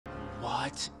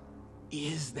What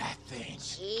is that thing?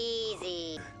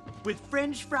 Cheesy. With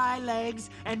French fry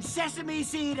legs and sesame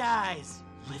seed eyes.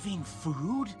 Living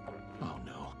food? Oh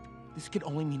no. This could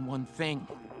only mean one thing.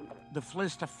 The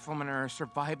police-sta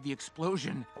survived the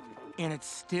explosion, and it's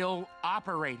still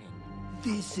operating.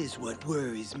 This is what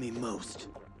worries me most.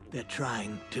 They're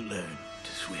trying to learn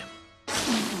to swim.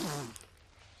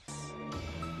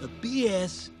 A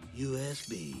BS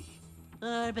USB.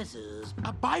 Services.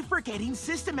 A bifurcating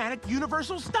systematic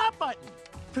universal stop button.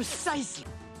 Precisely.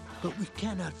 But we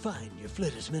cannot find your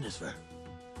Flittus Minister.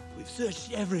 We've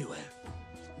searched everywhere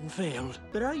and failed.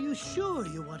 But are you sure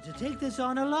you want to take this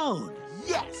on alone?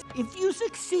 Yes! If you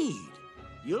succeed,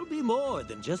 you'll be more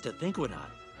than just a Thinkwanaut.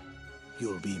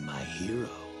 You'll be my hero.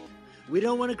 We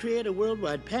don't want to create a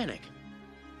worldwide panic.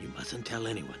 You mustn't tell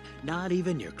anyone, not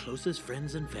even your closest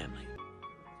friends and family.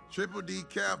 Triple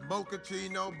decaf,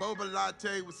 mochaccino, boba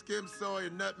latte with skim soy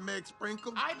and nutmeg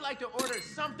sprinkle. I'd like to order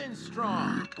something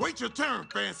strong. Wait your turn,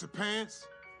 fancy pants.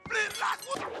 Flintlock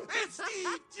and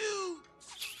Steve Jude.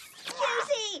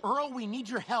 Juicy! Earl, we need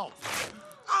your help.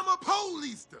 I'm a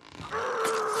police-sta.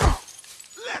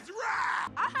 Let's ride!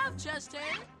 I have chest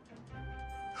hair.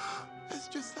 That's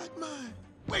just like mine.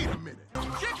 Wait a minute.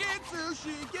 Chicken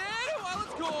sushi, get it while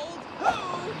it's cold.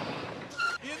 Oh!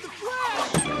 In the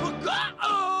flesh!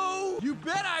 Uh-oh! You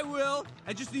bet I will.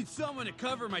 I just need someone to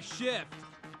cover my shift.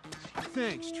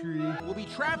 Thanks, Tree. We'll be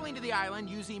traveling to the island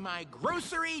using my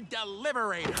grocery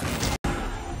deliverator.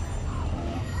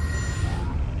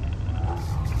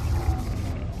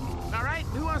 All right,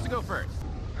 who wants to go first?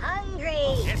 Hungry.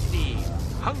 Yes, Steve.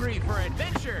 Hungry for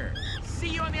adventure. See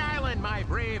you on the island, my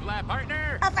brave lab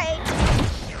partner. Afraid.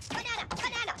 Banana,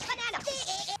 banana, banana.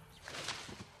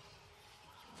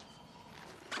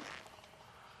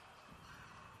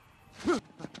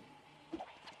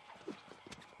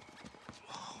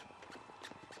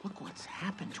 Look what's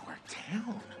happened to our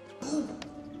town. Ooh,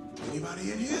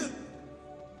 anybody in here?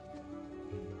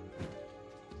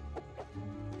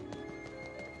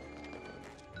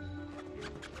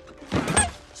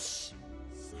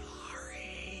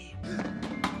 Sorry.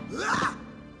 Ah!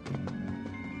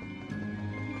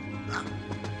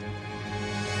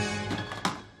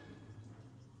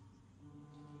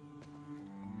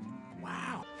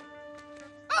 Wow.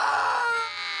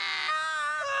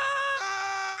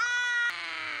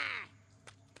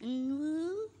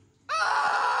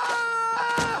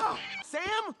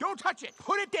 Sam, don't touch it.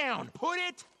 Put it down. Put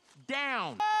it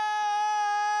down.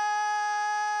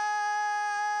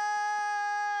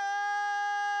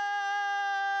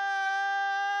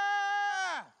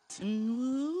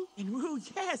 Inwoo? Inwoo,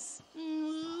 yes.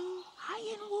 Inwoo? Hi,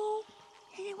 Inwoo.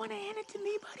 Hey, you want to hand it to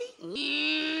me, buddy?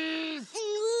 Inwoo?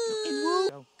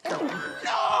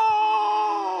 No!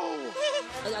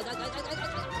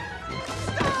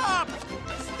 Stop!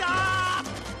 Stop!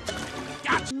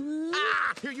 Gotcha!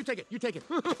 Ah! Here, you take it. You take it.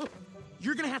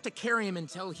 You're gonna have to carry him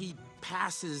until he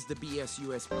passes the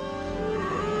BSUS.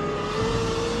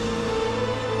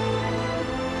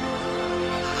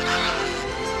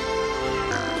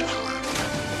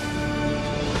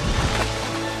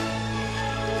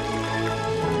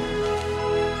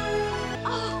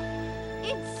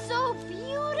 It's so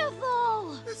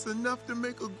beautiful. It's enough to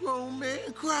make a grown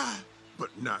man cry, but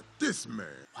not this man.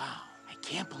 Wow, I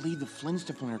can't believe the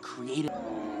Flintstones created.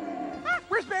 Ah,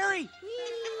 where's Barry?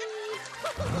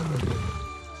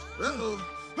 Uh-oh.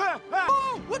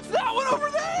 Oh, what's that one over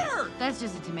there? That's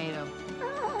just a tomato.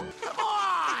 Come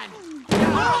on!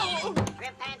 Oh!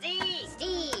 Chimpanzee.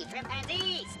 Steve.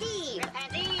 Chimpanzee. Steve.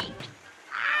 Chimpanzee.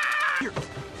 Here,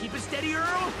 keep it steady,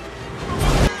 Earl.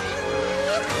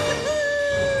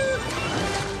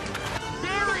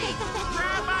 Barry,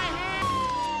 grab my hand.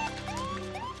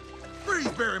 Freeze,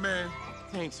 Barry man.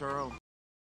 Thanks, Earl.